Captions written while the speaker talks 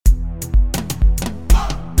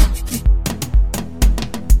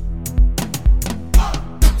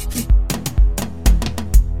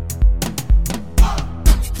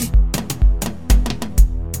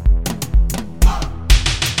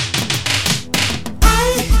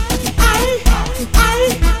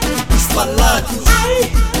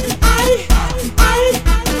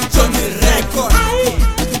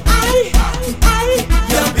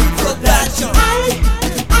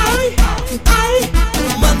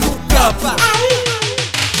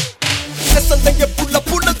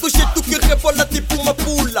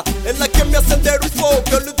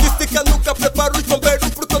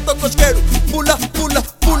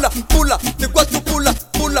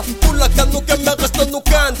me arrastou no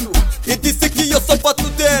canto e disse que eu sou pato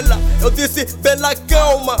dela. Eu disse, bela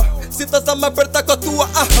calma, se estás a me apertar com a tua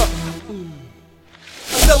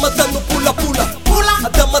A dama tá no pula pula, Pula, a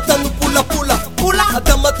dama tá no pula pula, pula, a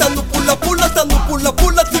dama tá no pula pula, tá no pula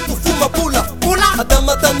pula, tipo fuma pula. pula, A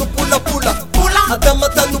dama tá no pula pula, pula, a dama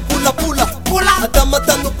tá no pula pula, pula, a dama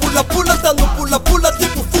tá no pula pula, tá no pula pula,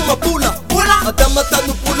 tipo fuma pula. pula, A dama tá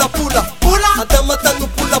no pula pula, pula, a dama tá no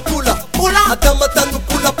pula pula, pula, a dama tá no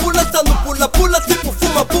pula pula, tá no pula pula, tipo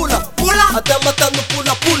fuma pula. pula, A dama tá no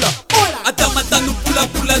pula pula. pula. A dama tá no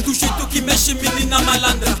pula-pula do jeito que mexe menina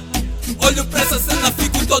malandra. Olho pra essa cena,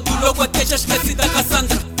 fico todo louco até já esqueci da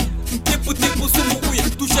Cassandra. Tipo sumo uia,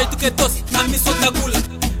 do jeito que doce, a mim só da gula.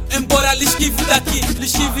 Embora lhe esquive daqui, lhe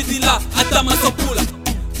esquive de lá, a dama só pula.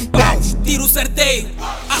 Tiro certeiro,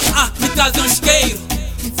 me traz um isqueiro.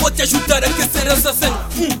 Vou te ajudar a aquecer essa cena.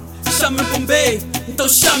 Chamem bombeiro, então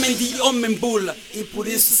chamem de homem bula. E por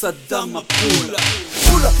isso essa dama pula.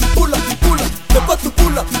 Pula, pula, pula, de quatro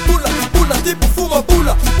pula, pula, pula, tipo fuma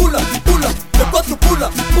pula, pula, pula, de quatro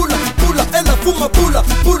pula, pula, pula, ela fuma pula,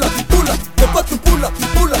 pula, pula, de quatro pula,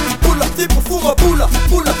 pula, pula, tipo fuma pula,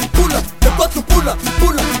 pula, pula, de quatro pula,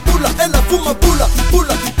 pula, pula, ela fuma pula,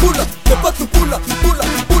 pula, pula, de quatro pula, pula,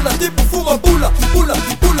 pula, tipo fuma pula, pula,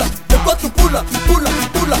 pula, de quatro pula, pula,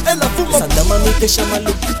 pula, ela fuma. Essa dama me deixa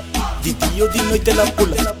maluco, de dia ou de noite ela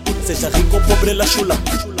pula. Seja rico ou pobre ela chula.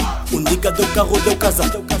 Um dia deu carro, deu casa,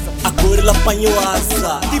 agora ela apanhou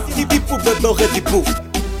asa. Tipo bebeu Red Bull,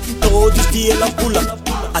 todos os dias ela pula.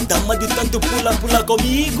 A dama de tanto pula, pula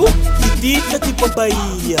comigo, e dica tipo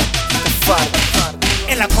Bahia. Farda.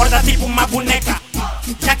 Ela acorda tipo uma boneca,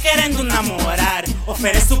 já querendo namorar.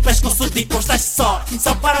 Oferece o pescoço de costas só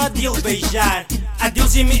para de eu beijar.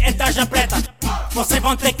 Adeus e me é tarja preta, vocês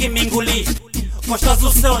vão ter que me engolir. Gostoso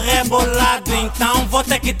o seu rebolado, então vou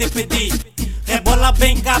ter que te pedir. Rebola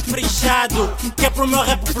bem caprichado, que é pro meu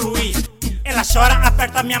rap fluir. Ela chora,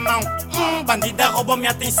 aperta minha mão, bandida roubou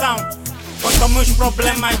minha atenção. Contou-me os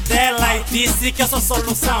problemas dela e disse que eu sou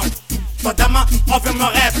solução. Tua dama ouve o meu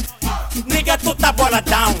rap, nigga tu tá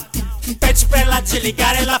boladão. Pedes pra ela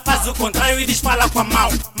desligar, ela faz o contrário e desfala com a mão.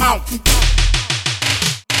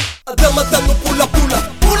 A dama tá no pula pula,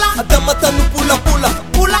 Pula, a dama tá no pula pula,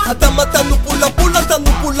 pula, a dama tá no pula pula, tá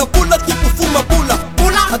no pula pula, tipo fuma pula.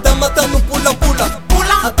 pula, A dama tá no pula pula,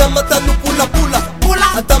 pula, a dama tá no pula pula, pula,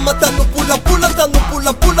 a dama tá no pula pula, tá no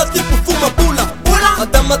pula pula, tipo fuma pula. A pula,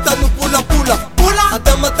 dama tá no pula pula, a pula,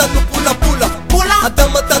 dama tá no pula pula, a pula,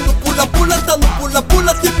 dama tá no pula pula, tá no pula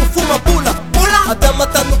pula, tipo fuma pula. A pula. dama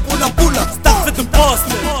tá no pula pula. Stuff do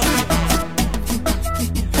poster.